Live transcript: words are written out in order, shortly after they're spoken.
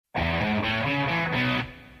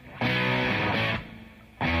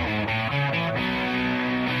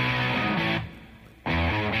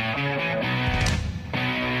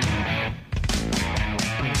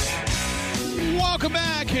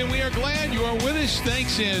glad you are with us.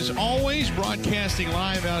 Thanks as always. Broadcasting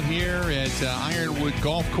live out here at Ironwood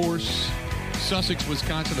Golf Course, Sussex,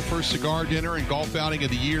 Wisconsin. The first cigar dinner and golf outing of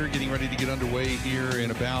the year, getting ready to get underway here in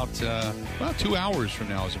about 2 hours from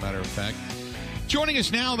now, as a matter of fact. Joining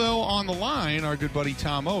us now, though, on the line, our good buddy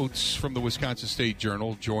Tom Oates from the Wisconsin State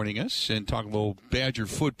Journal, joining us and talking a little Badger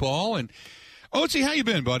football. And Oatesy, how you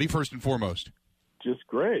been, buddy? First and foremost, just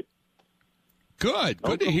great. Good.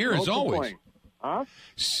 Good to hear, as always. Huh?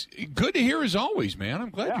 Good to hear, as always, man. I'm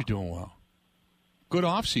glad you're doing well. Good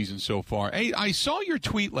off season so far. Hey, I saw your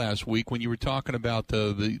tweet last week when you were talking about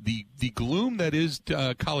the gloom that is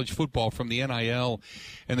college football from the NIL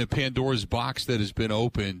and the Pandora's box that has been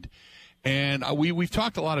opened. And we've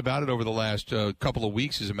talked a lot about it over the last couple of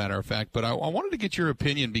weeks, as a matter of fact. But I wanted to get your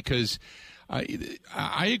opinion because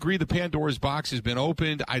I agree the Pandora's box has been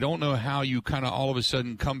opened. I don't know how you kind of all of a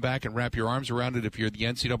sudden come back and wrap your arms around it if you're the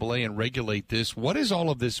NCAA and regulate this. What does all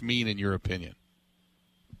of this mean in your opinion?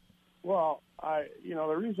 Well,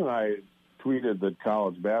 the reason I tweeted that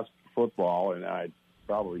college football and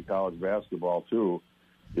probably college basketball too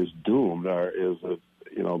is doomed.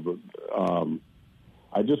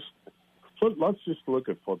 Let's just look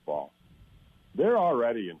at football. They're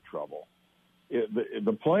already in trouble.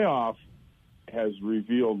 The playoff has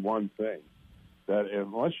revealed one thing, that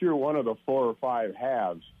unless you're one of the 4 or 5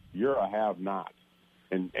 haves, you're a have-not.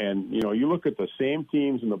 And you look at the same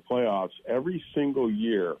teams in the playoffs every single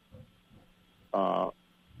year, I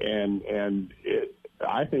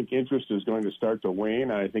think interest is going to start to wane.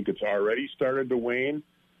 And I think it's already started to wane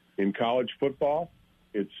in college football.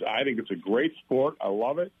 I think it's a great sport. I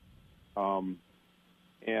love it. And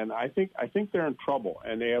I think they're in trouble,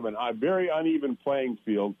 and they have a very uneven playing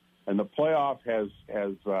field. And the playoff has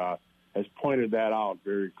pointed that out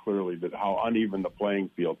very clearly, that how uneven the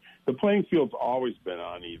playing field. The playing field's always been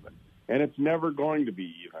uneven, and it's never going to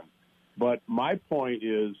be even. But my point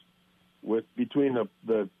is, between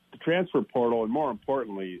the transfer portal and more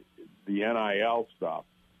importantly the NIL stuff,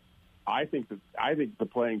 I think the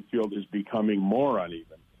playing field is becoming more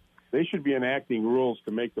uneven. They should be enacting rules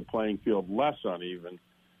to make the playing field less uneven.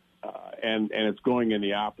 And it's going in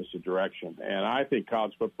the opposite direction. And I think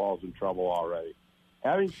college football is in trouble already.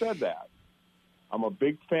 Having said that, I'm a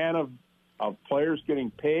big fan of players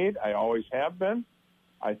getting paid. I always have been.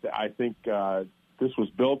 I think this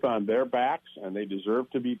was built on their backs, and they deserve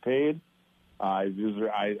to be paid. I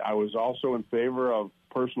was also in favor of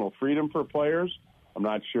personal freedom for players. I'm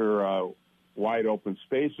not sure wide open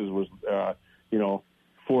spaces was,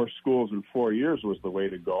 4 schools in 4 years was the way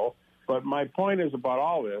to go. But my point is about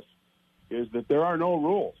all this is that there are no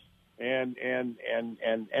rules, and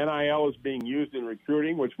NIL is being used in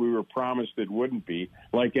recruiting, which we were promised it wouldn't be.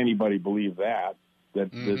 Like anybody believe that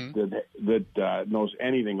knows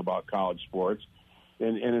anything about college sports,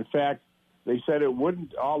 and in fact they said it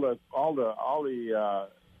wouldn't. All the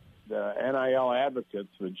NIL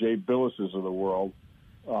advocates, the Jay Billises of the world,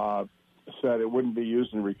 said it wouldn't be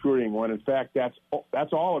used in recruiting, when in fact that's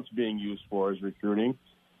all it's being used for is recruiting.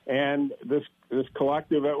 And this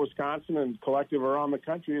collective at Wisconsin and collective around the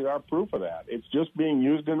country are proof of that. It's just being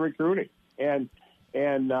used in recruiting, and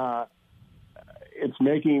it's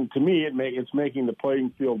making the playing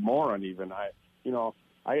field more uneven. If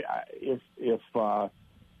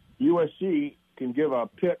USC can give a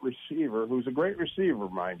Pitt receiver, who's a great receiver,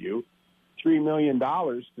 mind you, $3 million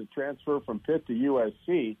to transfer from Pitt to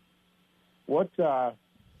USC,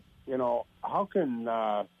 how can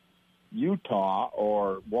Utah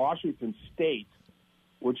or Washington State,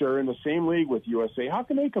 which are in the same league with USA, how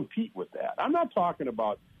can they compete with that? I'm not talking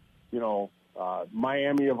about,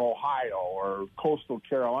 Miami of Ohio or Coastal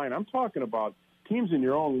Carolina. I'm talking about teams in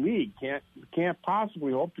your own league can't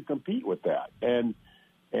possibly hope to compete with that. And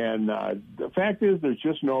the fact is, there's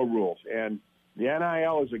just no rules. And the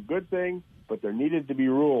NIL is a good thing, but there needed to be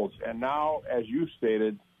rules. And now, as you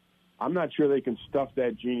stated, I'm not sure they can stuff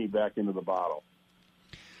that genie back into the bottle.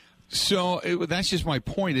 So that's just my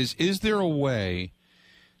point. Is there a way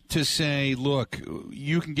to say, look,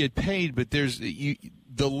 you can get paid, but the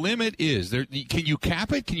limit is there? Can you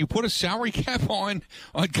cap it? Can you put a salary cap on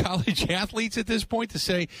college athletes at this point to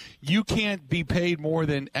say you can't be paid more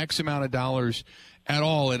than X amount of dollars at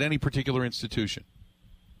all at any particular institution?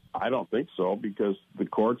 I don't think so, because the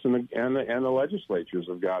courts and the legislatures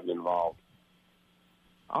have gotten involved.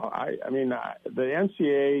 The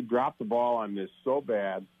NCAA dropped the ball on this so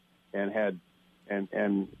bad, and had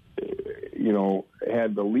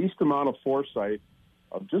the least amount of foresight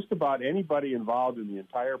of just about anybody involved in the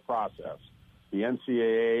entire process, the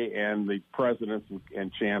NCAA and the presidents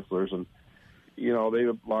and chancellors, and they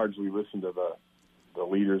largely listened to the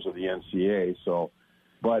leaders of the NCAA. So,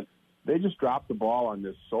 but they just dropped the ball on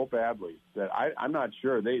this so badly that I'm not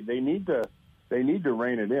sure. They need to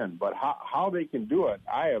rein it in, but how they can do it,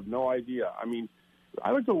 I have no idea. I mean,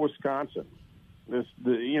 I look at Wisconsin. As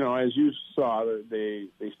you saw, they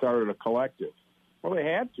started a collective. Well, they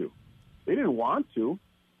had to. They didn't want to.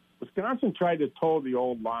 Wisconsin tried to toe the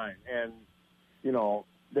old line, and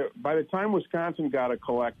by the time Wisconsin got a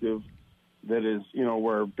collective that is,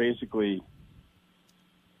 where basically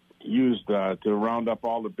used to round up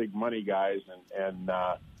all the big money guys and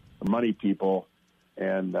the money people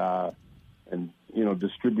and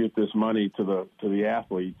distribute this money to the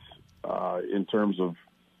athletes in terms of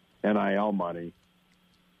NIL money.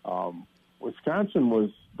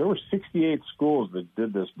 Wisconsin there were 68 schools that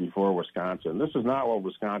did this before Wisconsin. This is not what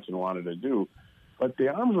Wisconsin wanted to do, but the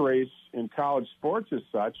arms race in college sports is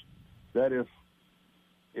such that if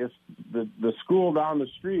the school down the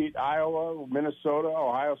street, Iowa, Minnesota,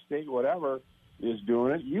 Ohio State, whatever, is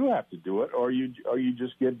doing it, you have to do it, or you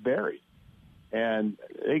just get buried. And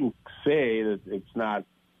they can say that it's not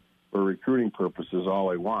for recruiting purposes all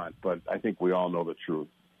they want, but I think we all know the truth.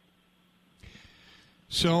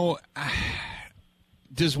 So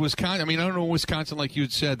does Wisconsin, I don't know, Wisconsin, like you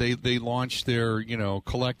had said, they launched their,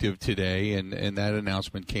 collective today, and that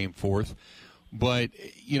announcement came forth. But,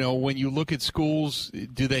 when you look at schools,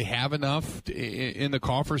 do they have enough in the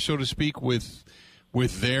coffer, so to speak, with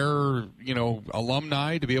their,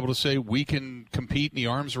 alumni to be able to say we can compete in the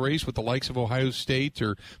arms race with the likes of Ohio State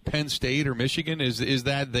or Penn State or Michigan? Is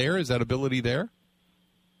that there? Is that ability there?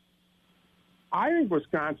 I think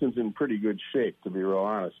Wisconsin's in pretty good shape, to be real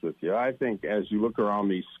honest with you. I think as you look around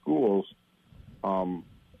these schools,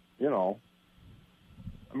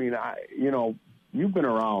 you've been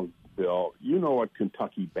around, Bill. You know what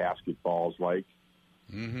Kentucky basketball is like.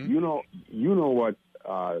 Mm-hmm. You know what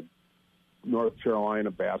North Carolina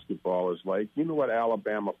basketball is like. You know what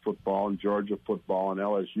Alabama football and Georgia football and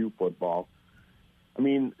LSU football.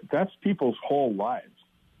 That's people's whole lives.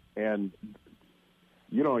 And,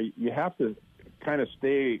 you have to kind of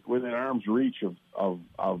stay within arm's reach of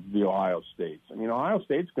the Ohio States. Ohio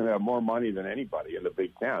State's going to have more money than anybody in the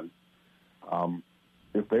Big Ten.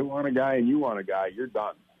 If they want a guy and you want a guy, you're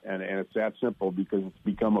done. And it's that simple because it's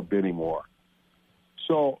become a bidding war.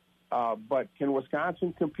 So, but can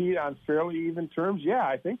Wisconsin compete on fairly even terms? Yeah,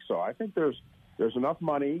 I think so. I think there's enough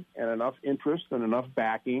money and enough interest and enough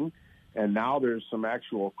backing, and now there's some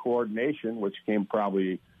actual coordination, which came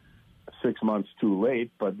probably 6 months too late.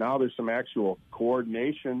 But now there's some actual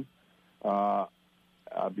coordination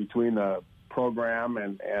between the program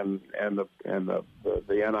and the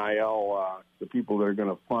NIL, the people that are going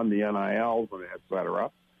to fund the NILs and et cetera.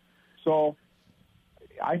 So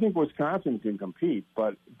I think Wisconsin can compete,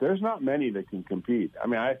 but there's not many that can compete.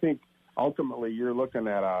 I think ultimately you're looking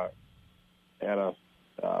at a 30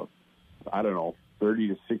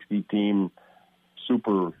 to 60 team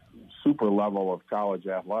super level of college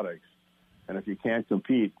athletics, and if you can't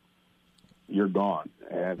compete, you're gone.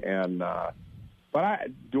 But I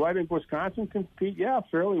think Wisconsin can compete? Yeah,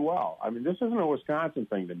 fairly well. This isn't a Wisconsin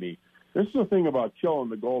thing to me. This is a thing about killing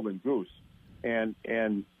the golden goose. And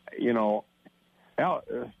the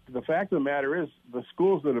fact of the matter is the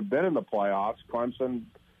schools that have been in the playoffs, Clemson,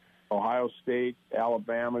 Ohio State,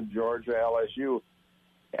 Alabama, Georgia, LSU,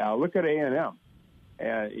 look at A&M.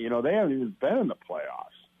 And, they haven't even been in the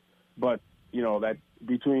playoffs. But, that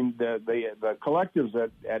between the collectives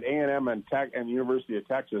at A&M and University of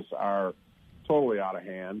Texas are totally out of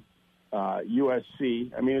hand.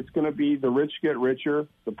 USC, it's going to be the rich get richer,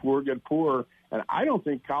 the poor get poorer. And I don't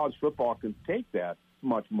think college football can take that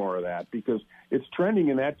much more of that because it's trending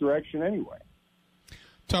in that direction anyway.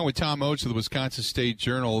 Talking with Tom Oates of the Wisconsin State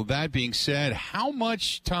Journal. That being said, how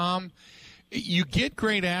much, Tom, you get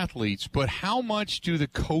great athletes, but how much do the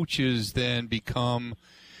coaches then become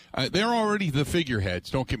they're already the figureheads,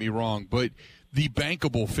 don't get me wrong, but the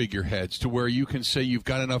bankable figureheads to where you can say you've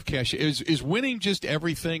got enough cash. Is winning just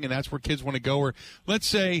everything, and that's where kids want to go? Or let's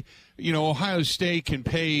say, Ohio State can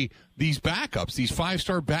pay these backups, these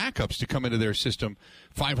five-star backups to come into their system,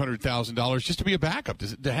 $500,000 just to be a backup,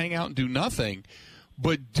 to hang out and do nothing.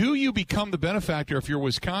 But do you become the benefactor if you're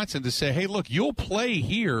Wisconsin to say, hey, look, you'll play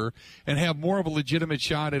here and have more of a legitimate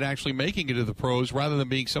shot at actually making it to the pros rather than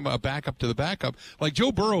being a backup to the backup? Like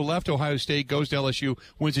Joe Burrow left Ohio State, goes to LSU,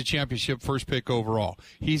 wins a championship, first pick overall.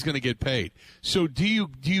 He's going to get paid. So do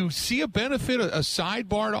you see a benefit, a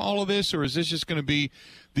sidebar to all of this, or is this just going to be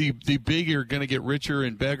the big are going to get richer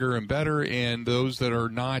and bigger and better, and those that are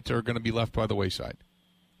not are going to be left by the wayside?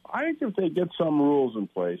 I think if they get some rules in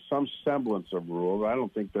place, some semblance of rules, I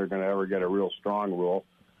don't think they're going to ever get a real strong rule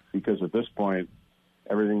because at this point,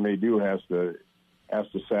 everything they do has has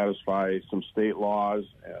to satisfy some state laws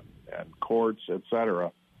and courts, et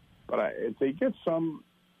cetera. But if they get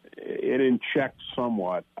it in check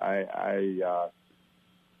somewhat, I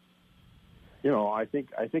think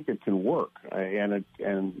it can work.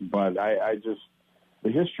 But I just, the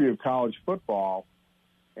history of college football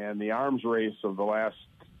and the arms race of the last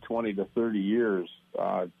 20 to 30 years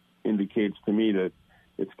indicates to me that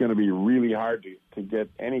it's going to be really hard to get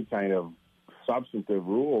any kind of substantive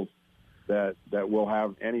rules that will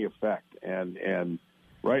have any effect. And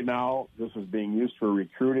right now, this is being used for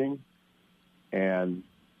recruiting, and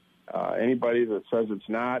anybody that says it's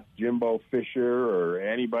not, Jimbo Fisher or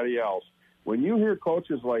anybody else, when you hear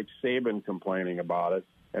coaches like Saban complaining about it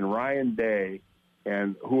and Ryan Day,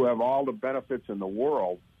 and who have all the benefits in the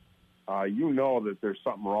world, you know that there's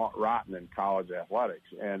something rotten in college athletics.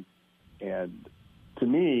 And to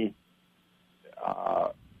me,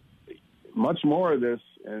 much more of this,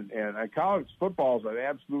 and college football is an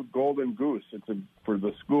absolute golden goose. It's for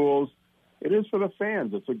the schools. It is for the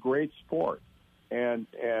fans. It's a great sport, and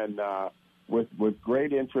with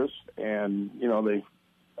great interest. And they,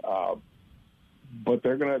 but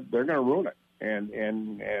they're gonna ruin it. And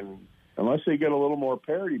unless they get a little more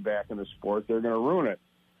parity back in the sport, they're gonna ruin it.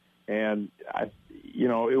 And it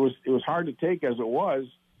was hard to take as it was.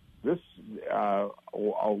 This the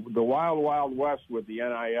wild west with the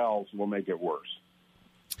NILs will make it worse.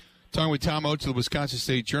 Talking with Tom Oates of the Wisconsin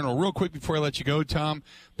State Journal. Real quick before I let you go, Tom,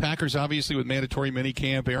 Packers obviously with mandatory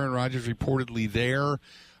minicamp. Aaron Rodgers reportedly there.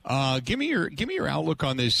 Give me your outlook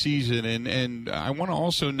on this season, and I want to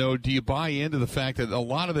also know, do you buy into the fact that a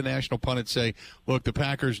lot of the national pundits say, look, the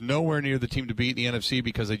Packers nowhere near the team to beat in the NFC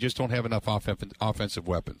because they just don't have enough offensive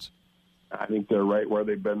weapons? I think they're right where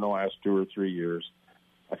they've been the last 2 or 3 years.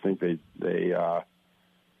 I think they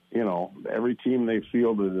every team they've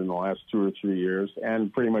fielded in the last 2 or 3 years,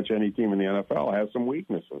 and pretty much any team in the NFL has some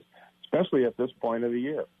weaknesses, especially at this point of the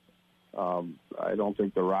year. I don't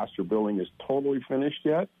think the roster building is totally finished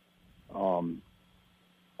yet. I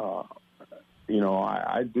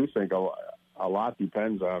do think a lot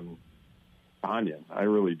depends on Onion. I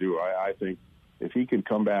really do. I think if he could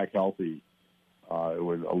come back healthy, it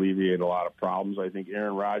would alleviate a lot of problems. I think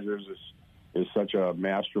Aaron Rodgers is such a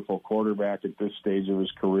masterful quarterback at this stage of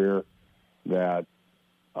his career that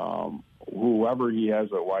whoever he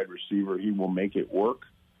has at wide receiver, he will make it work.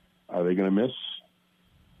 Are they going to miss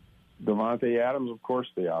Devontae Adams? Of course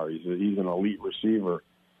they are. He's an elite receiver.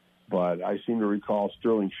 But I seem to recall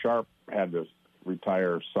Sterling Sharp had to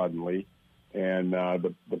retire suddenly, and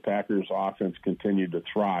the Packers' offense continued to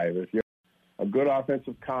thrive. If you have a good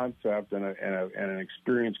offensive concept and an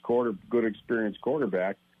experienced good experienced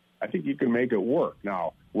quarterback, I think you can make it work.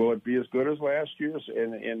 Now, will it be as good as last year's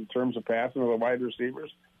in terms of passing to the wide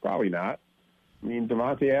receivers? Probably not. I mean,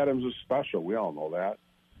 Devontae Adams is special. We all know that.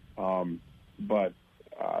 But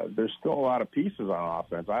there's still a lot of pieces on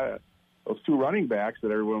offense. Those 2 running backs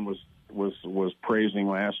that everyone was praising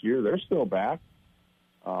last year, they're still back.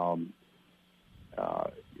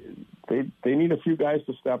 They need a few guys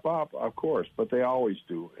to step up, of course, but they always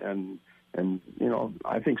do. And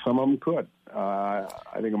I think some of them could. I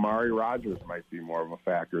think Amari Rodgers might be more of a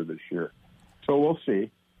factor this year. So we'll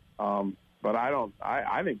see. But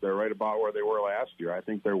I think they're right about where they were last year. I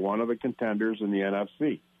think they're one of the contenders in the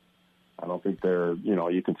NFC. I don't think they're,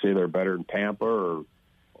 you can say they're better than Tampa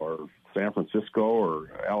or San Francisco or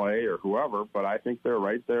L.A. or whoever, but I think they're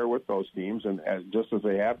right there with those teams, and just as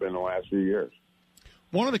they have been the last few years.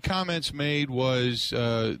 One of the comments made was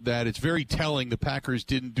that it's very telling the Packers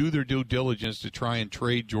didn't do their due diligence to try and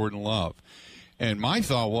trade Jordan Love. And my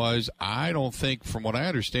thought was, I don't think, from what I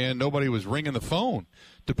understand, nobody was ringing the phone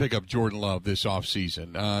to pick up Jordan Love this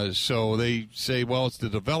offseason. So they say, well, it's the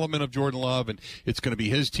development of Jordan Love, and it's going to be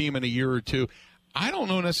his team in a year or two. I don't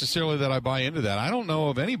know necessarily that I buy into that. I don't know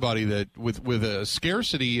of anybody that, with a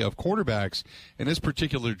scarcity of quarterbacks in this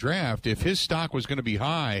particular draft, if his stock was going to be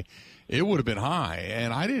high, it would have been high.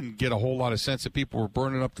 And I didn't get a whole lot of sense that people were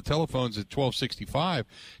burning up the telephones at 1265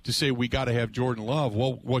 to say, we got to have Jordan Love.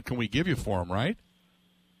 Well, what can we give you for him, right?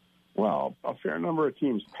 Well, a fair number of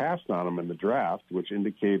teams passed on him in the draft, which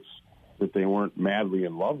indicates that they weren't madly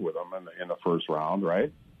in love with him in the first round,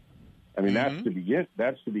 right? I mean, that's to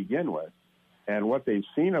begin with. And what they've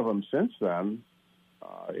seen of him since then,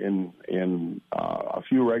 in a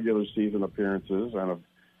few regular season appearances and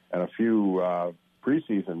a few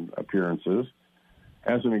preseason appearances,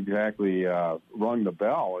 hasn't exactly rung the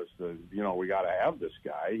bell as to, we got to have this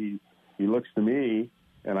guy. He looks to me,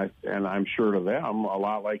 and I'm sure to them, a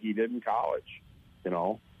lot like he did in college.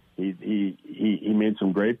 He made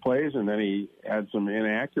some great plays, and then he had some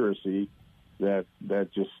inaccuracy that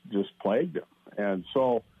just plagued him. And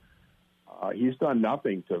so he's done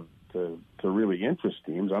nothing to really interest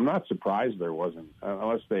teams. I'm not surprised there wasn't,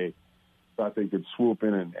 unless they thought they could swoop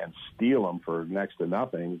in and steal him for next to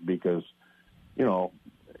nothing, because, you know,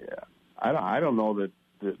 I don't know that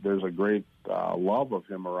there's a great love of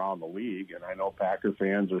him around the league, and I know Packer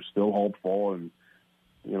fans are still hopeful, and,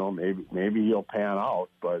 you know, maybe he'll pan out,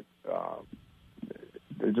 but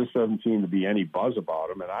there just doesn't seem to be any buzz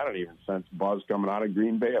about him, and I don't even sense buzz coming out of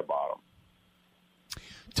Green Bay about him.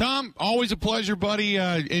 Tom, always a pleasure, buddy.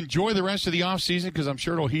 Enjoy the rest of the offseason, because I'm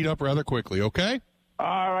sure it'll heat up rather quickly, okay?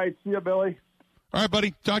 All right. See you, Billy. All right,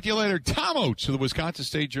 buddy. Talk to you later. Tom Oates of the Wisconsin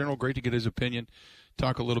State Journal. Great to get his opinion.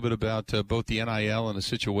 Talk a little bit about both the NIL and the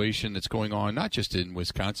situation that's going on, not just in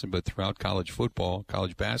Wisconsin, but throughout college football,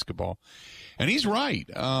 college basketball. And he's right.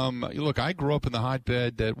 Look, I grew up in the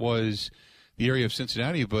hotbed that was the area of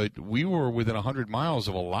Cincinnati, but we were within 100 miles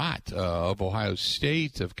of a lot of Ohio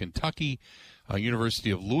State, of Kentucky, University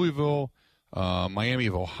of Louisville, Miami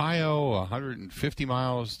of Ohio, 150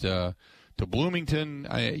 miles to Bloomington.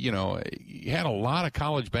 You had a lot of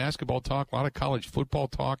college basketball talk, a lot of college football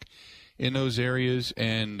talk in those areas,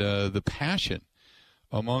 and the passion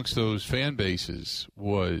amongst those fan bases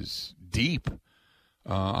was deep.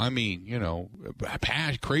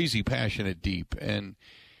 Crazy passionate deep. And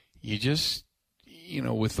you just,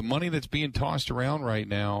 with the money that's being tossed around right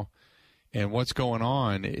now and what's going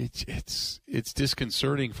on, it's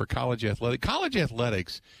disconcerting for college athletics. College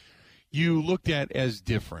athletics, you looked at as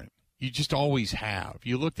different. You just always have.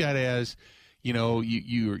 You looked at as,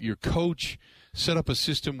 your coach set up a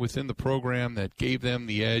system within the program that gave them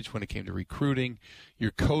the edge when it came to recruiting. Your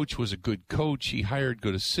coach was a good coach. He hired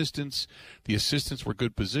good assistants. The assistants were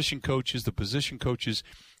good position coaches. The position coaches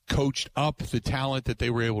coached up the talent that they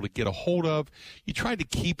were able to get a hold of. You tried to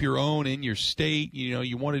keep your own in your state.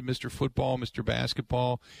 You wanted Mr. Football, Mr.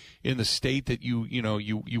 Basketball in the state that you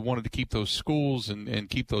wanted to keep those schools and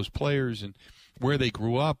keep those players and where they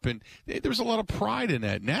grew up, and there was a lot of pride in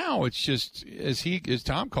that. Now it's just, as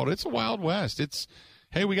Tom called it, it's a Wild West. It's,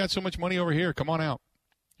 hey, we got so much money over here, come on out.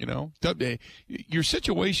 Your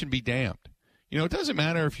situation be damned. It doesn't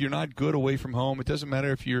matter if you're not good away from home. It doesn't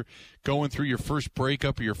matter if you're going through your first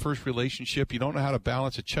breakup or your first relationship. You don't know how to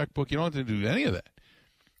balance a checkbook. You don't have to do any of that.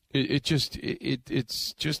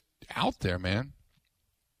 It's just out there, man.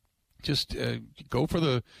 Just go for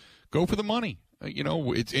the money.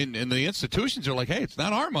 It's and the institutions are like, hey, it's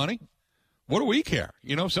not our money. What do we care?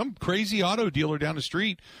 Some crazy auto dealer down the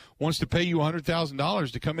street wants to pay you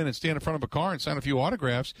 $100,000 to come in and stand in front of a car and sign a few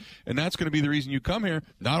autographs, and that's going to be the reason you come here.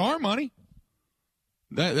 Not our money.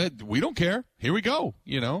 That we don't care. Here we go.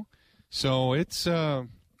 So it's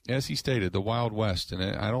as he stated, the Wild West, and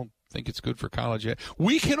I don't think it's good for college yet.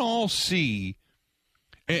 We can all see,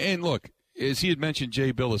 and look, as he had mentioned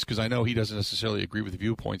Jay Billis, because I know he doesn't necessarily agree with the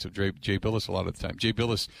viewpoints of Jay Billis a lot of the time. Jay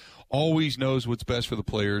Billis always knows what's best for the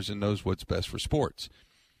players and knows what's best for sports.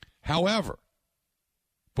 However,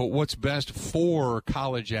 but what's best for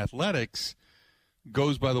college athletics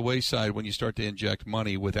goes by the wayside when you start to inject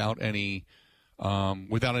money without any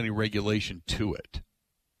regulation to it.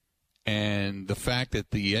 And the fact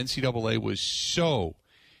that the NCAA was so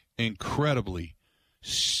incredibly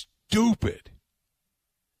stupid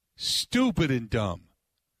and dumb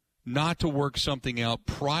not to work something out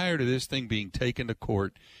prior to this thing being taken to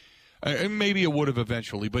court. And maybe it would have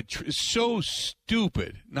eventually, but so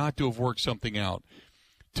stupid not to have worked something out,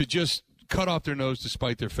 to just cut off their nose to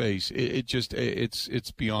spite their face.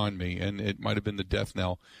 It's beyond me, and it might have been the death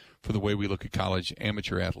knell for the way we look at college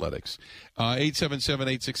amateur athletics.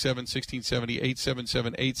 877-867-1670,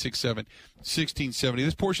 877-867-1670.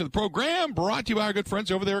 This portion of the program brought to you by our good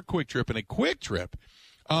friends over there at Quick Trip. And a Quick Trip,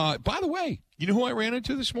 by the way, you know who I ran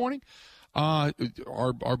into this morning?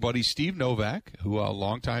 Our buddy Steve Novak, who a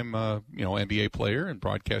longtime NBA player and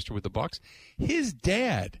broadcaster with the Bucks. His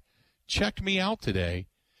dad checked me out today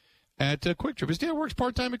at Quick Trip. His dad works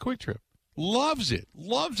part-time at Quick Trip. Loves it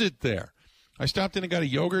there. I stopped in and got a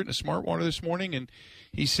yogurt and a Smart Water this morning, and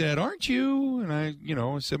he said, "Aren't you?" And I,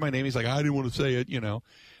 said my name. He's like, "I didn't want to say it, And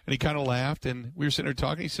he kind of laughed, and we were sitting there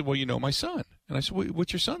talking. He said, "Well, my son." And I said,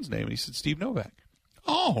 "What's your son's name?" And he said, "Steve Novak."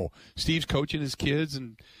 Oh, Steve's coaching his kids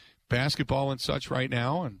and basketball and such right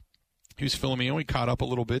now, and he was filling me in. We caught up a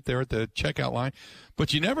little bit there at the checkout line,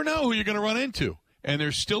 but you never know who you're going to run into. And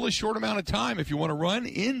there's still a short amount of time if you want to run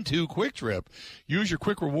into Quick Trip. Use your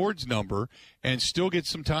Quick Rewards number and still get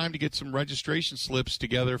some time to get some registration slips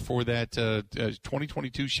together for that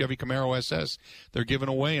 2022 Chevy Camaro SS they're giving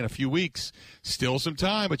away in a few weeks. Still some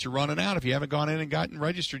time, but you're running out. If you haven't gone in and gotten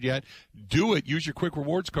registered yet, do it. Use your Quick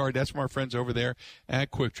Rewards card. That's from our friends over there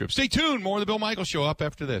at Quick Trip. Stay tuned. More of the Bill Michaels Show up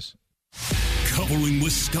after this. Covering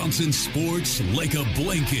Wisconsin sports like a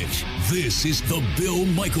blanket, this is the Bill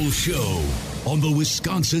Michaels Show on the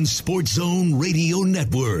Wisconsin Sports Zone Radio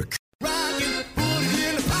Network. Bill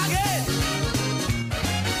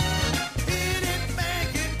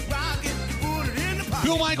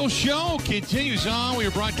Michaels Show continues on. We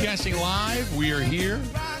are broadcasting live. We are here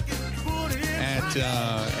at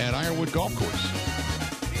Ironwood Golf Course.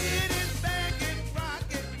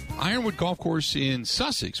 Ironwood Golf Course in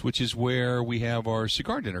Sussex, which is where we have our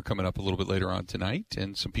cigar dinner coming up a little bit later on tonight,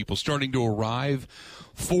 and some people starting to arrive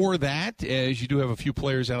for that, as you do have a few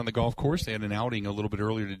players out on the golf course. They had an outing a little bit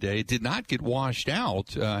earlier today. It did not get washed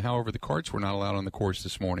out. However, the carts were not allowed on the course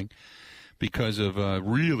this morning because of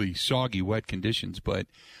really soggy, wet conditions. But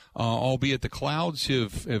albeit the clouds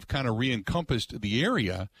have kind of re-encompassed the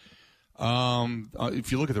area,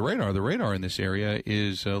 if you look at the radar in this area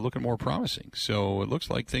is looking more promising. So it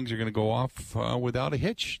looks like things are going to go off without a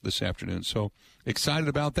hitch this afternoon. So excited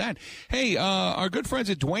about that. Hey, our good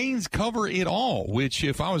friends at Dwayne's Cover It All, which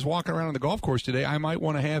if I was walking around on the golf course today, I might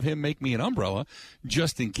want to have him make me an umbrella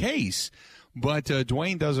just in case. But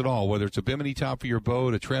Dwayne does it all, whether it's a bimini top for your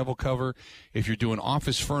boat, a travel cover, if you're doing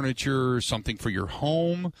office furniture, something for your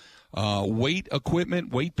home, weight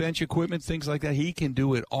equipment, weight bench equipment, things like that. He can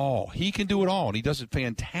do it all. He can do it all, and he does it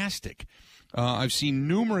fantastic. I've seen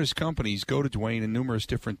numerous companies go to Dwayne in numerous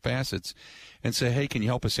different facets and say, hey, can you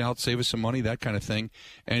help us out, save us some money, that kind of thing.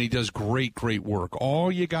 And he does great, great work.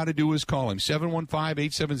 All you got to do is call him,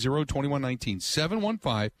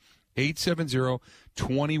 715-870-2119,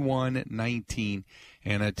 715-870-2119,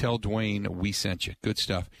 and tell Dwayne we sent you. Good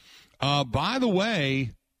stuff. By the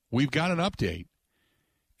way, we've got an update.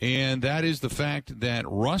 And that is the fact that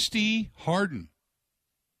Rusty Hardin,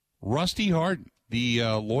 the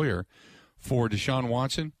lawyer for Deshaun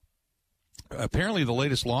Watson, apparently the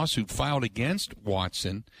latest lawsuit filed against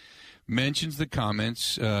Watson mentions the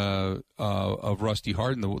comments of Rusty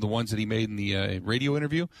Hardin, the ones that he made in the radio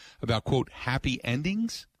interview about, quote, happy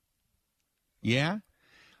endings. Yeah.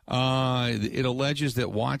 It alleges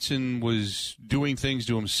that Watson was doing things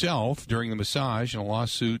to himself during the massage, and a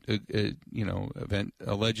lawsuit, event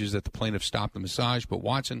alleges that the plaintiff stopped the massage, but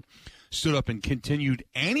Watson stood up and continued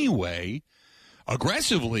anyway,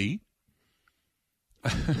 aggressively,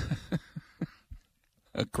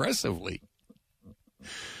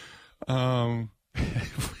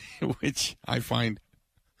 which I find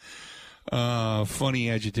funny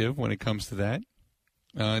adjective when it comes to that.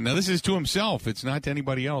 Now, this is to himself. It's not to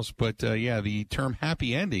anybody else. But, the term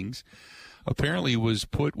happy endings apparently was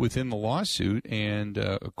put within the lawsuit. And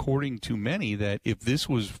according to many, that if this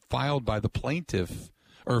was filed by the plaintiff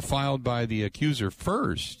or filed by the accuser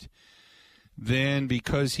first, then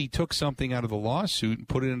because he took something out of the lawsuit and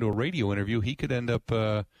put it into a radio interview, he could end up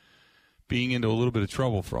being into a little bit of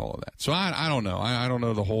trouble for all of that. So I don't know. I don't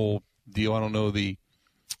know the whole deal. I don't know the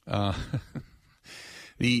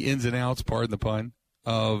the ins and outs, pardon the pun,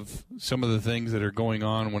 of some of the things that are going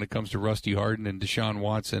on when it comes to Rusty Hardin and Deshaun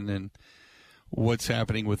Watson and what's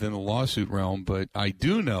happening within the lawsuit realm. But I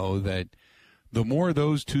do know that the more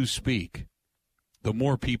those two speak, the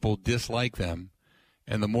more people dislike them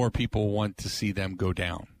and the more people want to see them go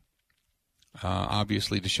down.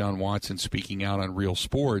 Obviously, Deshaun Watson speaking out on Real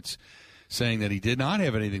Sports, saying that he did not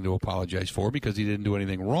have anything to apologize for because he didn't do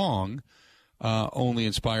anything wrong, only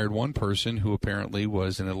inspired one person who apparently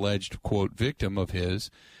was an alleged, quote, victim of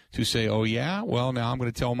his to say, oh, yeah, well, now I'm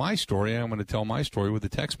going to tell my story. I'm going to tell my story with the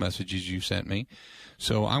text messages you sent me.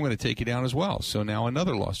 So I'm going to take you down as well. So now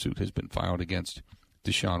another lawsuit has been filed against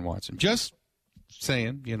Deshaun Watson. Just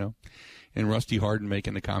saying, and Rusty Hardin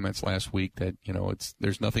making the comments last week that,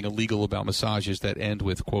 there's nothing illegal about massages that end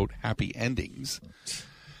with, quote, happy endings.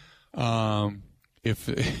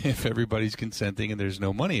 If everybody's consenting and there's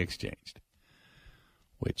no money exchanged.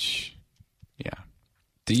 Which, yeah.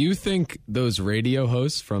 Do you think those radio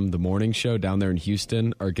hosts from the morning show down there in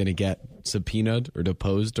Houston are going to get subpoenaed or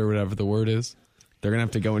deposed or whatever the word is? They're going to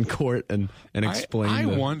have to go in court and explain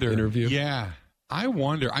the interview? Yeah, I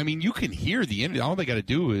wonder. I mean, you can hear the interview. All they got to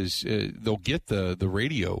do is they'll get the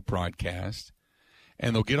radio broadcast,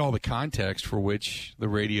 and they'll get all the context for which the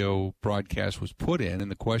radio broadcast was put in,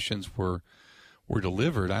 and the questions were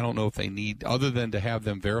delivered. I don't know if they need, other than to have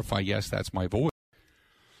them verify, yes, that's my voice.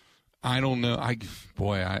 I don't know. I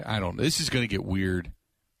don't know. This is going to get weird.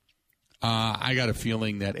 I got a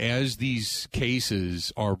feeling that as these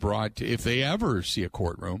cases are brought to, if they ever see a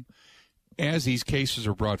courtroom, as these cases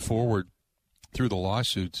are brought forward through the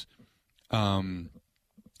lawsuits, we're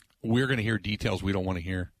going to hear details we don't want to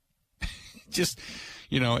hear. Just,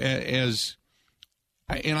 and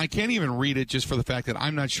I can't even read it just for the fact that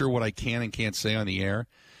I'm not sure what I can and can't say on the air.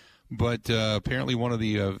 But apparently, one of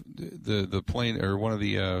the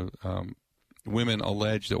women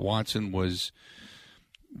alleged that Watson was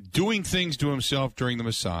doing things to himself during the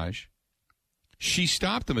massage. She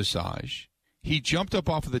stopped the massage. He jumped up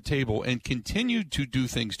off of the table and continued to do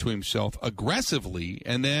things to himself aggressively,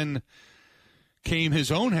 and then came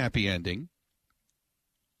his own happy ending.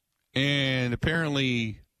 And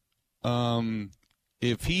apparently,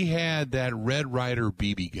 if he had that Red Ryder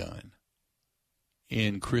BB gun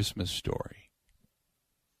in Christmas Story,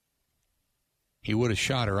 he would have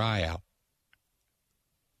shot her eye out.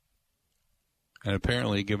 And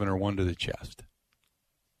apparently given her one to the chest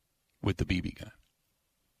with the BB gun.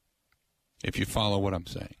 If you follow what I'm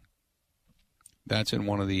saying. That's in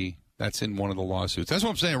one of the lawsuits. That's what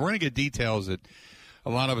I'm saying. We're going to get details that a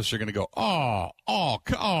lot of us are going to go,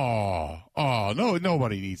 no,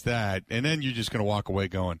 nobody needs that. And then you're just going to walk away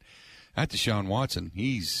going, that Deshaun Watson,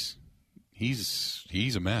 he's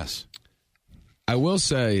a mess. I will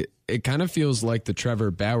say, it kind of feels like the Trevor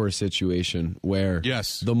Bauer situation where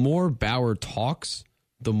the more Bauer talks,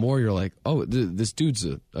 the more you're like, oh, this dude's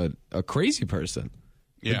a crazy person.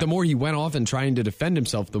 Yeah. Like, the more he went off and trying to defend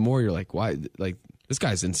himself, the more you're like, why? Like, this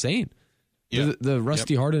guy's insane. Yeah. The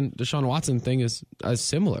Rusty Hardin, Deshaun Watson thing is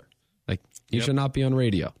similar. Like, he should not be on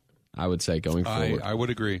radio, I would say, going forward. I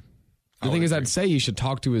would agree. The thing is, I'd say he should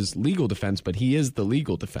talk to his legal defense, but he is the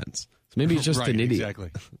legal defense. So maybe he's just an idiot.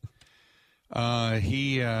 Exactly. I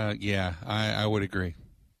would agree.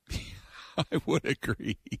 I would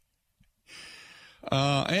agree.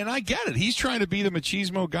 And I get it. He's trying to be the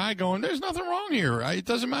machismo guy going, there's nothing wrong here. It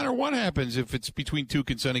doesn't matter what happens if it's between two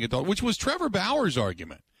consenting adults, which was Trevor Bauer's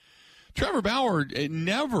argument. Trevor Bauer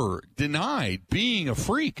never denied being a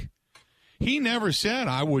freak. He never said,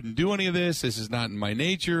 I wouldn't do any of this. This is not in my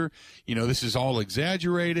nature. This is all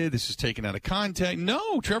exaggerated. This is taken out of context.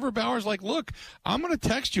 No, Trevor Bauer's like, look, I'm going to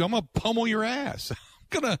text you. I'm going to pummel your ass.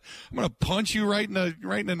 I'm gonna punch you right in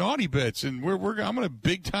the naughty bits, and I'm going to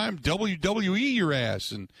big time WWE your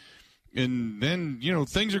ass, and then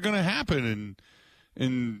things are going to happen,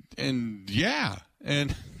 and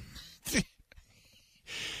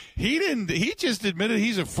he just admitted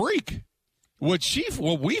he's a freak. What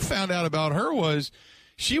we found out about her was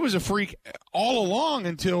she was a freak all along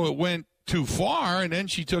until it went too far, and then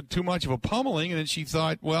she took too much of a pummeling, and then she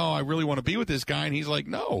thought, well, I really want to be with this guy, and he's like,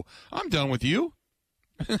 no, I'm done with you.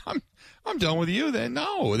 I'm done with you. Then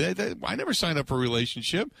no, I never signed up for a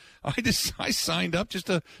relationship. I signed up just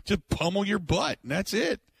to pummel your butt, and that's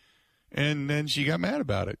it. And then she got mad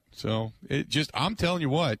about it. So I'm telling you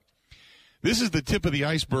what, this is the tip of the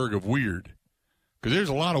iceberg of weird. Because there's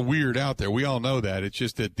a lot of weird out there. We all know that. It's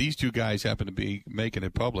just that these two guys happen to be making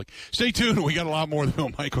it public. Stay tuned. We got a lot more of the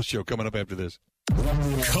Bill Michaels Show coming up after this.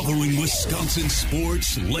 Covering Wisconsin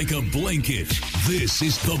sports like a blanket. This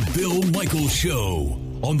is the Bill Michaels Show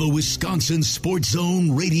on the Wisconsin Sports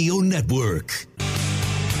Zone Radio Network.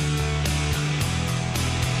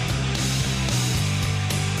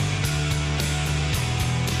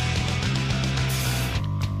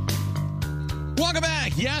 Welcome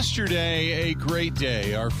back. Yesterday, a great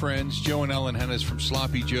day. Our friends Joe and Ellen Hennis from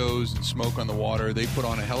Sloppy Joe's and Smoke on the Water, they put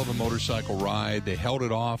on a hell of a motorcycle ride. They held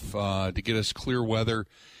it off to get us clear weather,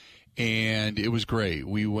 and it was great.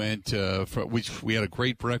 We went, we had a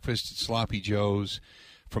great breakfast at Sloppy Joe's.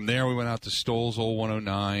 From there, we went out to Stoll's Old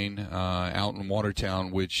 109 out in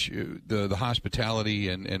Watertown, which the hospitality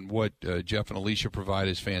and what Jeff and Alicia provide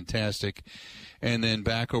is fantastic. And then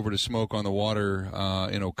back over to Smoke on the Water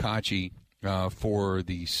in Okauchee. For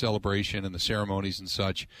the celebration and the ceremonies and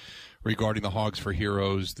such regarding the Hogs for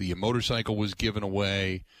Heroes. The motorcycle was given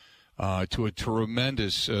away to a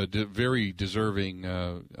tremendous, very deserving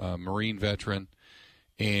Marine veteran.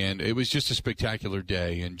 And it was just a spectacular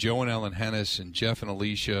day. And Joe and Ellen Hennis and Jeff and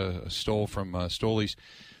Alicia Stoll from Stoley's,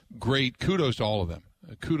 great. Kudos to all of them.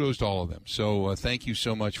 So thank you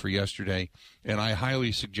so much for yesterday. And I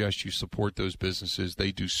highly suggest you support those businesses.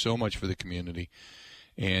 They do so much for the community.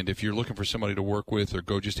 And if you're looking for somebody to work with or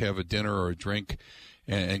go just have a dinner or a drink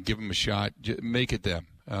and give them a shot, make it them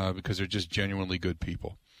because they're just genuinely good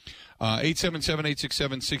people.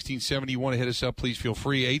 877-867-1670. You want to hit us up, please feel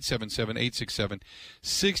free.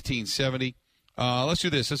 877-867-1670. Let's do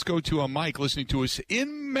this. Let's go to Mike listening to us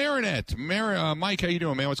in Marinette. Mike, how you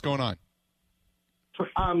doing, man? What's going on?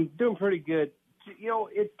 I'm doing pretty good.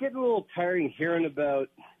 It's getting a little tiring hearing about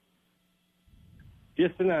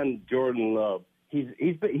just on Jordan Love.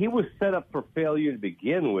 He was set up for failure to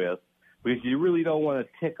begin with because you really don't want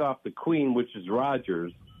to tick off the queen, which is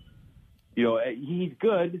Rodgers. He's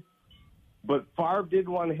good, but Favre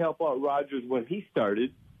didn't want to help out Rodgers when he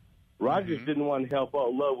started. Rodgers didn't want to help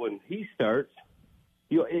out Love when he starts.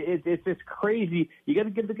 It's just crazy. You got to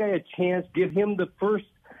give the guy a chance. Give him the first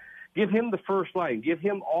line. Give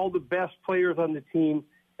him all the best players on the team,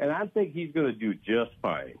 and I think he's going to do just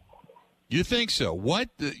fine. You think so?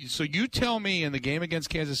 So you tell me, in the game against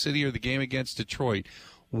Kansas City or the game against Detroit,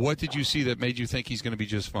 what did you see that made you think he's going to be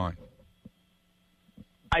just fine?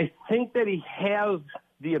 I think that he has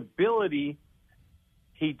the ability.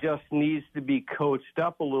 He just needs to be coached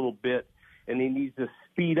up a little bit, and he needs to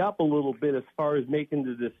speed up a little bit as far as making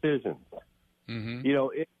the decisions.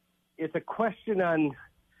 Mm-hmm. It's a question on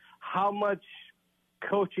how much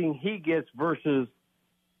coaching he gets versus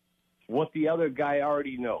what the other guy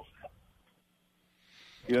already knows.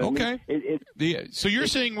 Okay. I mean? So you're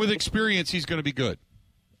saying with experience he's going to be good?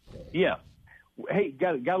 Yeah. Hey,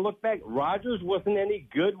 got to look back. Rodgers wasn't any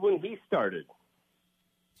good when he started.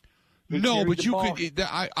 No, but you could.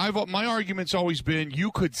 My argument's always been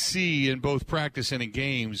you could see in both practice and in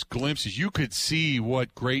games glimpses. You could see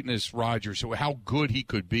what greatness Rodgers, how good he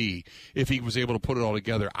could be if he was able to put it all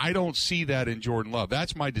together. I don't see that in Jordan Love.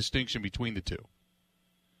 That's my distinction between the two.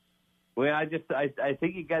 Well, I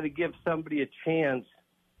think you got to give somebody a chance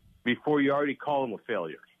before you already call him a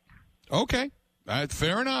failure. Okay.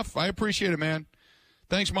 Fair enough. I appreciate it, man.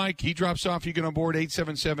 Thanks, Mike. He drops off. You get on board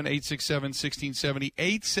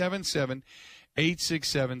 877-867-1670.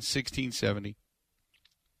 877-867-1670.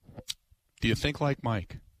 Do you think like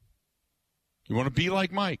Mike? You want to be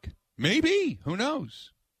like Mike? Maybe. Who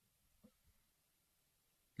knows?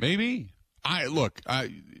 Maybe.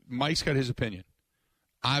 Mike's got his opinion.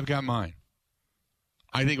 I've got mine.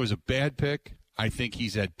 I think it was a bad pick. I think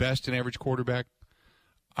he's at best an average quarterback.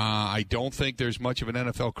 I don't think there's much of an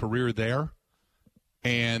NFL career there,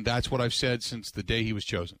 and that's what I've said since the day he was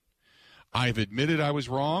chosen. I've admitted I was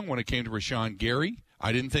wrong when it came to Rashawn Gary.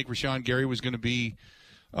 I didn't think Rashawn Gary was going to be,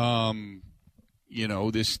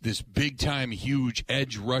 this big-time, huge,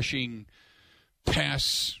 edge-rushing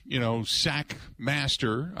pass, sack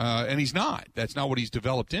master, and he's not. That's not what he's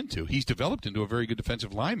developed into. He's developed into a very good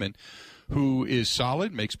defensive lineman who is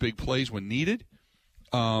solid, makes big plays when needed,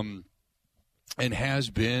 and has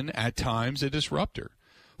been, at times, a disruptor.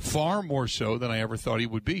 Far more so than I ever thought he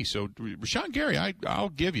would be. So, Rashawn Gary, I'll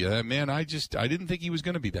give you that, man. I didn't think he was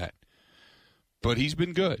going to be that. But he's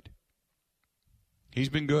been good. He's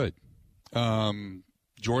been good. Jordan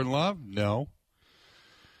Love, no.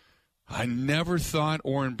 I never thought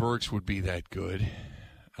Oren Burks would be that good.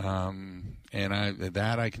 And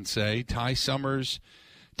I can say. Ty Summers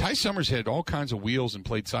had all kinds of wheels and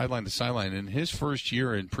played sideline to sideline. And his first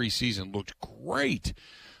year in preseason looked great.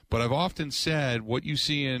 But I've often said what you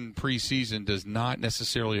see in preseason does not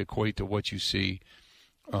necessarily equate to what you see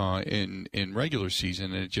in regular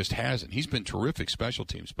season, and it just hasn't. He's been terrific special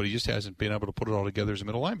teams, but he just hasn't been able to put it all together as a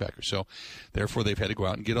middle linebacker. So, therefore, they've had to go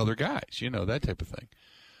out and get other guys, that type of thing.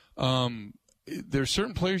 There's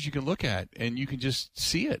certain players you can look at, and you can just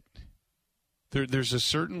see it. There's a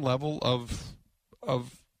certain level of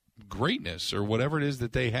greatness or whatever it is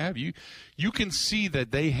that they have. You can see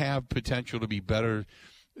that they have potential to be better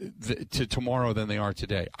to tomorrow than they are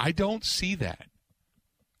today. I don't see that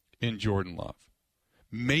in Jordan Love.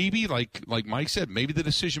 Maybe, like Mike said, maybe the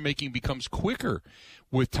decision-making becomes quicker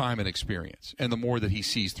with time and experience and the more that he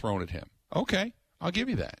sees thrown at him. Okay, I'll give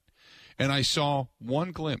you that. And I saw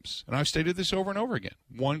one glimpse, and I've stated this over and over again,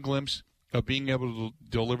 one glimpse of being able to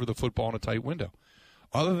deliver the football in a tight window.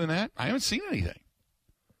 Other than that, I haven't seen anything.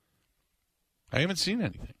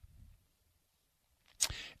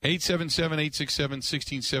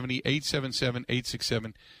 877-867-1670,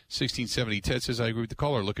 877-867-1670. Ted says, I agree with the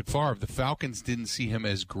caller. Look at Favre. The Falcons didn't see him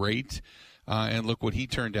as great, and look what he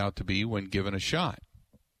turned out to be when given a shot.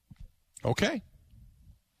 Okay.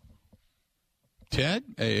 Ted,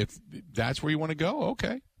 if that's where you want to go,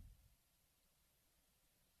 okay.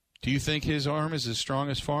 Do you think his arm is as strong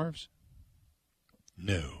as Favre's?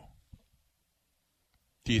 No.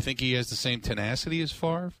 Do you think he has the same tenacity as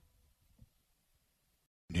Favre?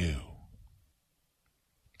 No.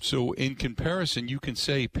 So in comparison, you can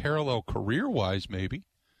say parallel career-wise maybe.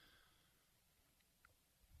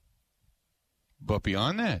 But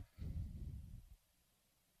beyond that,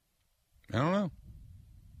 I don't know.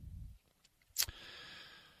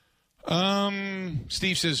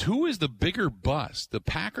 Steve says, who is the bigger bust, the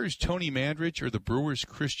Packers' Tony Mandrich or the Brewers'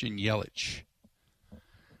 Christian Yelich?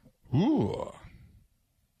 Ooh.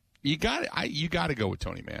 You got to go with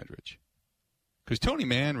Tony Mandrich. Because Tony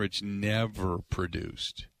Mandrich never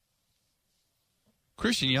produced.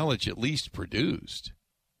 Christian Yelich at least produced.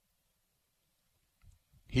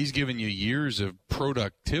 He's given you years of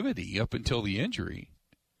productivity up until the injury.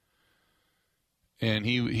 And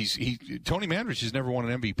Tony Mandrich has never won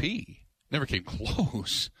an MVP. Never came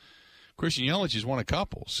close. Christian Yelich has won a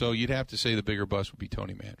couple, so you'd have to say the bigger bust would be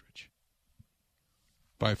Tony Mandrich.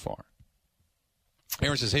 By far.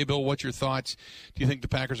 Aaron says, hey, Bill, what's your thoughts? Do you think the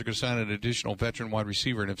Packers are going to sign an additional veteran wide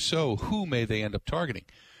receiver? And if so, who may they end up targeting?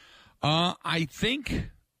 I think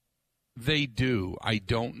they do. I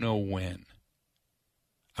don't know when.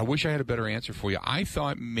 I wish I had a better answer for you. I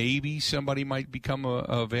thought maybe somebody might become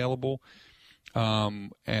available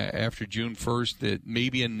after June 1st, that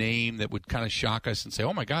maybe a name that would kind of shock us and say,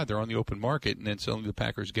 oh, my God, they're on the open market, and then suddenly the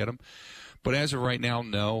Packers get them. But as of right now,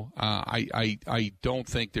 no. I don't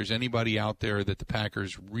think there's anybody out there that the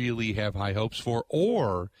Packers really have high hopes for,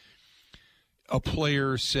 or a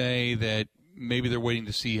player, say, that maybe they're waiting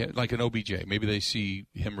to see, like an OBJ. Maybe they see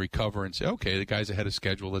him recover and say, okay, the guy's ahead of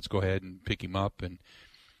schedule. Let's go ahead and pick him up and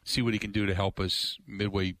see what he can do to help us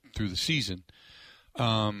midway through the season.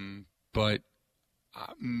 But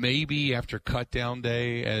maybe after cut down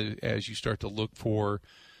day, as you start to look for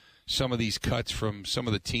some of these cuts from some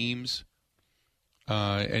of the teams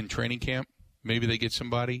and training camp, maybe they get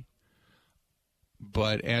somebody.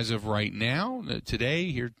 But as of right now,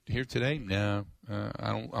 today, here today, no,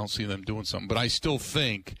 I don't see them doing something. But I still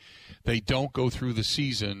think they don't go through the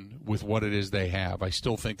season with what it is they have. I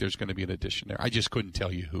still think there's going to be an addition there. I just couldn't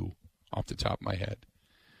tell you who off the top of my head.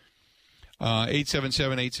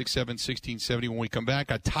 877-867-1670. When we come back,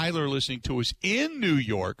 got Tyler listening to us in New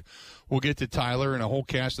York. We'll get to Tyler and a whole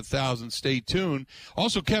cast of thousands. Stay tuned.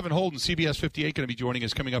 Also, Kevin Holden, CBS 58, going to be joining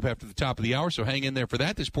us coming up after the top of the hour, so hang in there for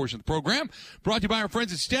that. This portion of the program brought to you by our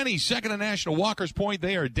friends at Stenny's, Second and National, Walker's Point.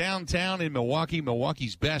 They are downtown in Milwaukee,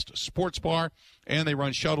 Milwaukee's best sports bar, and they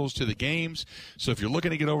run shuttles to the games. So if you're looking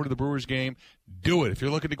to get over to the Brewers game, do it. If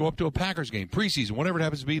you're looking to go up to a Packers game, preseason, whatever it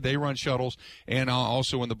happens to be, they run shuttles. And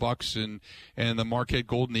also when the Bucks and the Marquette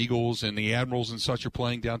Golden Eagles and the Admirals and such are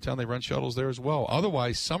playing downtown, they run shuttles there as well.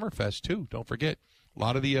 Otherwise, Summerfest, too. Don't forget. A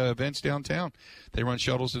lot of the events downtown, they run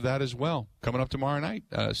shuttles to that as well. Coming up tomorrow night,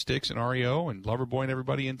 Styx and REO and Loverboy and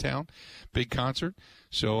everybody in town. Big concert.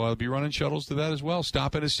 So I'll be running shuttles to that as well.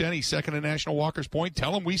 Stop in a Stenny, Second and National, Walker's Point.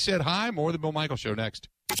 Tell them we said hi. More of the Bill Michaels Show next.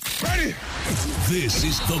 Ready? This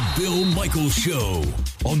is the Bill Michaels Show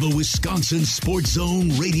on the Wisconsin Sports Zone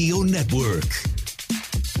Radio Network.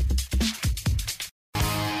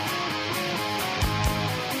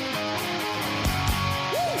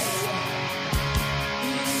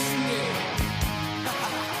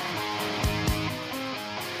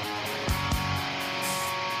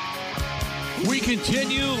 We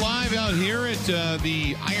continue live out here at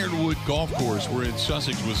the Ironwood Golf Course. We're in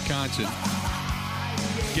Sussex, Wisconsin.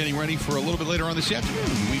 Getting ready for a little bit later on this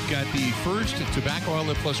afternoon. We've got the first Tobacco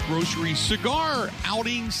Outlet Plus Grocery cigar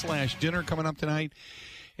outing / dinner coming up tonight.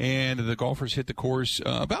 And the golfers hit the course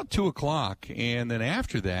about 2 o'clock. And then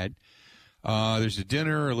after that, there's a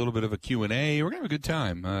dinner, a little bit of a Q&A. We're going to have a good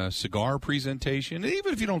time. Cigar presentation.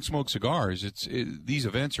 Even if you don't smoke cigars, these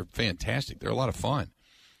events are fantastic. They're a lot of fun.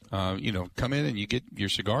 Come in and you get your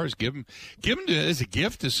cigars, give them as a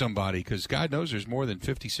gift to somebody, because God knows there's more than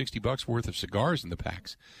 $50-$60 worth of cigars in the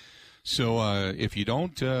packs. So if you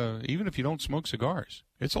don't, even if you don't smoke cigars,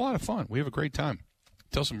 it's a lot of fun. We have a great time.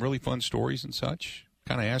 Tell some really fun stories and such.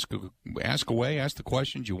 Kind of ask away, ask the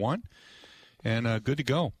questions you want, and good to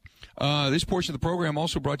go. This portion of the program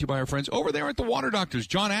also brought to you by our friends over there at the Water Doctors,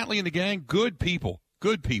 John Atlee and the gang. Good people.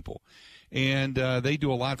 And they do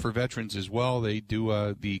a lot for veterans as well. They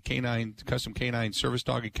do the Custom Canine Service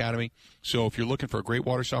Dog Academy. So if you're looking for a great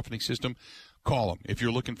water softening system, call them. If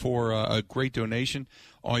you're looking for a great donation,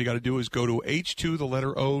 all you got to do is go to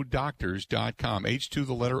h2theletterO.doctors.com,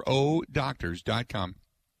 h2theletterO.doctors.com.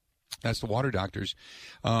 That's the Water Doctors.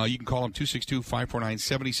 You can call them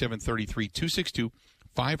 262-549-7733,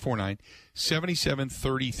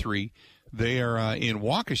 262-549-7733. They are in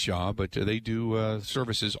Waukesha, but they do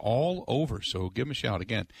services all over. So give them a shout.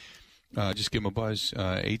 Again, just give them a buzz,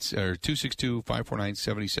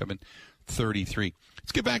 262-549-7733.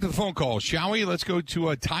 Let's get back to the phone call, shall we? Let's go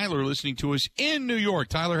to Tyler listening to us in New York.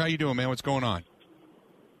 Tyler, how you doing, man? What's going on?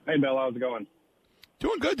 Hey, Bill. How's it going?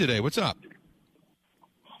 Doing good today. What's up?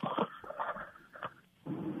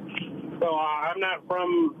 So I'm not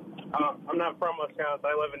from Wisconsin.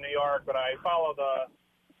 I live in New York, but I follow the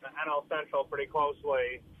NL Central pretty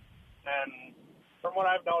closely, and from what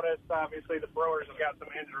I've noticed, obviously the Brewers have got some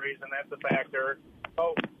injuries, and that's a factor.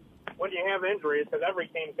 So when you have injuries, because every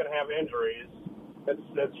team's going to have injuries,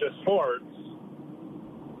 it's just sports,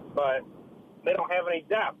 but they don't have any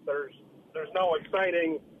depth. There's no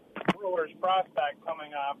exciting Brewers prospect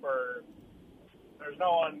coming up, or there's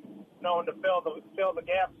no one to fill the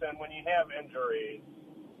gaps in when you have injuries.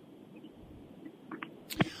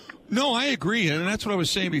 No, I agree, and that's what I was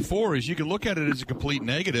saying before, is you can look at it as a complete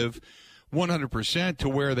negative 100% to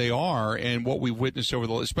where they are and what we've witnessed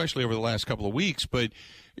especially over the last couple of weeks. But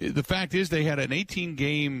the fact is they had an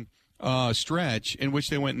 18-game stretch in which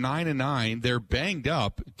they went 9-9. They're banged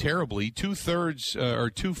up terribly. 2/3 or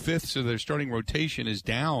 2/5 of their starting rotation is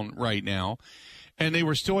down right now, and they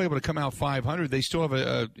were still able to come out 500. They still have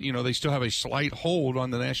a slight hold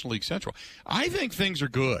on the National League Central. I think things are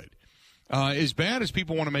good. As bad as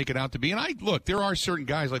people want to make it out to be, and there are certain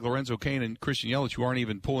guys like Lorenzo Cain and Christian Yelich who aren't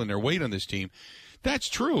even pulling their weight on this team. That's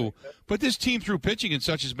true, but this team through pitching and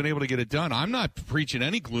such has been able to get it done. I'm not preaching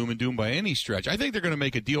any gloom and doom by any stretch. I think they're going to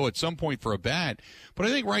make a deal at some point for a bat, but I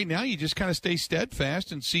think right now you just kind of stay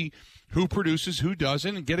steadfast and see who produces, who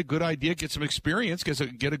doesn't, and get a good idea, get some experience, get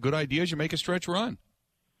a good idea as you make a stretch run.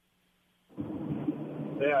 Yeah,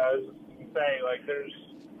 I was going to say, like, there's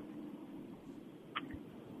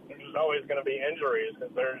always going to be injuries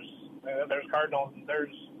because there's Cardinals.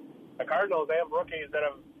 The Cardinals, they have rookies that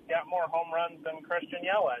have got more home runs than Christian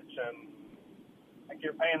Yelich, and like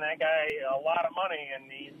you're paying that guy a lot of money, and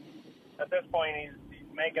at this point he's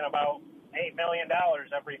making about $8 million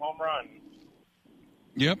every home run.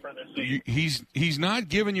 Yep, he's not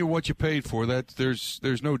giving you what you paid for. That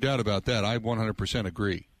there's no doubt about that. I 100%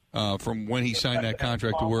 agree. From when he signed that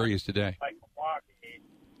contract to where he is today. Like Milwaukee,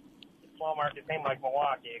 small market team like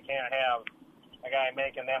Milwaukee, you can't have a guy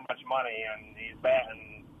making that much money and he's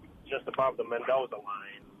batting just above the Mendoza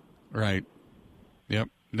line. Right. Yep.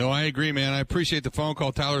 No, I agree, man. I appreciate the phone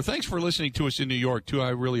call, Tyler. Thanks for listening to us in New York, too.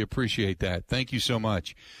 I really appreciate that. Thank you so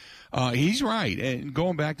much. He's right. And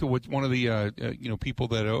going back to what one of the people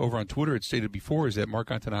that over on Twitter had stated before is that Mark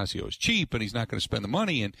Antanasio is cheap and he's not going to spend the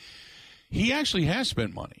money. And he actually has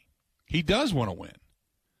spent money. He does want to win.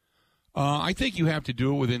 I think you have to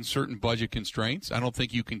do it within certain budget constraints. I don't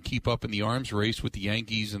think you can keep up in the arms race with the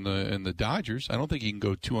Yankees and the Dodgers. I don't think you can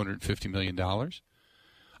go $250 million.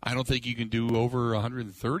 I don't think you can do over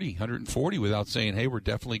 130, 140 without saying, hey, we're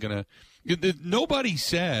definitely going to – nobody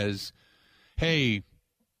says, hey,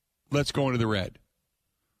 let's go into the red.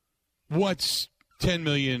 What's 10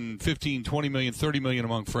 million, 15, 20 million, 30 million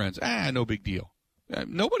among friends? No big deal.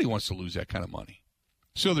 Nobody wants to lose that kind of money.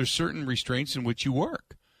 So there's certain restraints in which you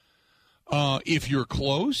work. If you're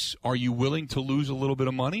close, are you willing to lose a little bit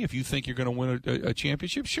of money if you think you're going to win a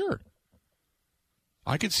championship? Sure.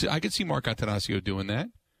 I could see Mark Antanasio doing that.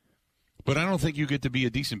 But I don't think you get to be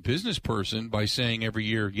a decent business person by saying every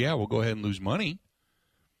year, yeah, we'll go ahead and lose money.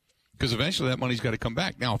 Because eventually that money's got to come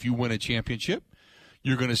back. Now, if you win a championship,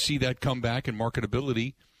 you're going to see that come back in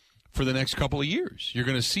marketability for the next couple of years. You're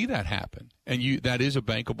going to see that happen. And that is a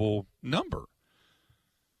bankable number.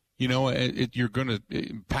 You know, you're going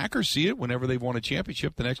to – Packers see it whenever they've won a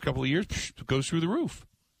championship the next couple of years. It goes through the roof.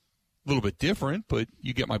 A little bit different, but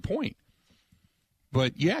you get my point.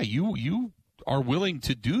 But, yeah, you are willing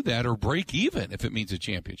to do that or break even if it means a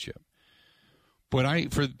championship.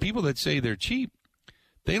 But for people that say they're cheap,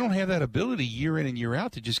 they don't have that ability year in and year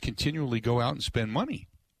out to just continually go out and spend money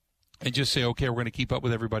and just say, okay, we're going to keep up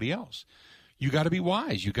with everybody else. You got to be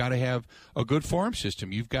wise. You got to have a good farm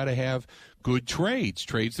system. You've got to have good trades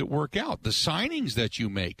that work out. The signings that you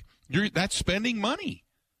make, that's spending money.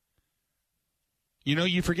 You know,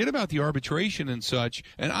 you forget about the arbitration and such.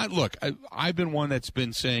 And I've been one that's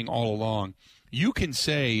been saying all along, you can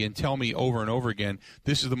say and tell me over and over again,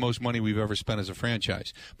 this is the most money we've ever spent as a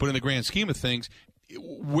franchise. But in the grand scheme of things,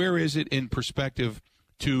 where is it in perspective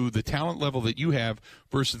to the talent level that you have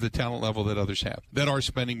versus the talent level that others have that are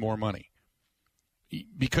spending more money?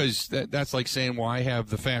 Because that's like saying, well, I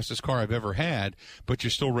have the fastest car I've ever had, but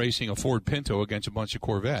you're still racing a Ford Pinto against a bunch of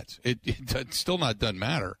Corvettes. It still doesn't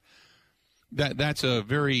matter. That's a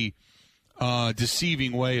very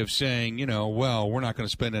deceiving way of saying, you know, well, we're not going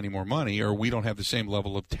to spend any more money or we don't have the same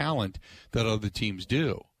level of talent that other teams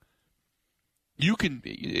do.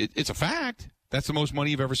 It's a fact. That's the most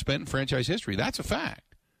money you've ever spent in franchise history. That's a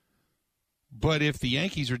fact. But if the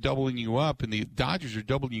Yankees are doubling you up and the Dodgers are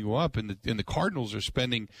doubling you up and the Cardinals are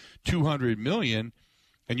spending $200 million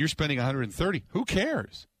and you're spending $130, who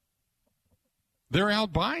cares? They're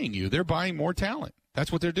out buying you. They're buying more talent.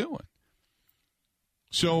 That's what they're doing.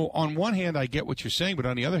 So on one hand, I get what you're saying, but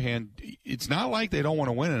on the other hand, it's not like they don't want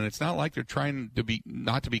to win, and it's not like they're trying to be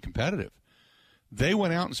not to be competitive. They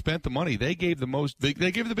went out and spent the money. They gave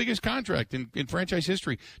they gave the biggest contract in franchise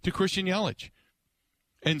history to Christian Yelich.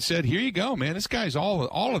 And said, here you go, man. This guy's all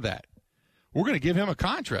of that. We're going to give him a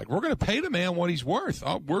contract. We're going to pay the man what he's worth.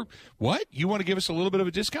 What? You want to give us a little bit of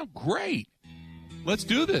a discount? Great. Let's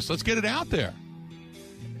do this. Let's get it out there.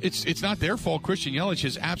 It's not their fault. Christian Yelich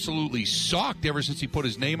has absolutely sucked ever since he put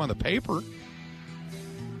his name on the paper.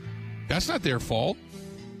 That's not their fault.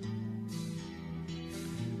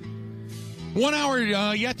 1 hour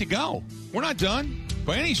yet to go. We're not done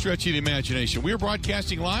by any stretch of the imagination. We are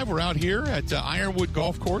broadcasting live. We're out here at Ironwood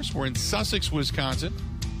Golf Course. We're in Sussex, Wisconsin.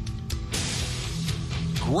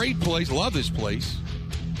 Great place. Love this place.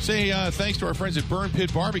 Say thanks to our friends at Burn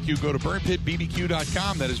Pit Barbecue. Go to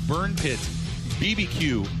burnpitbbq.com. That is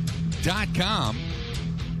burnpitbbq.com.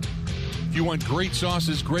 If you want great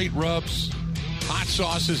sauces, great rubs, hot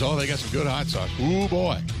sauces. Oh, they got some good hot sauce. Ooh,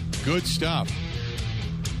 boy. Good stuff.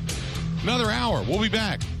 Another hour. We'll be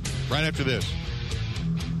back right after this.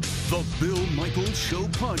 The Bill Michaels Show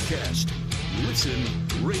podcast. Listen,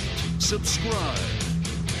 rate, subscribe.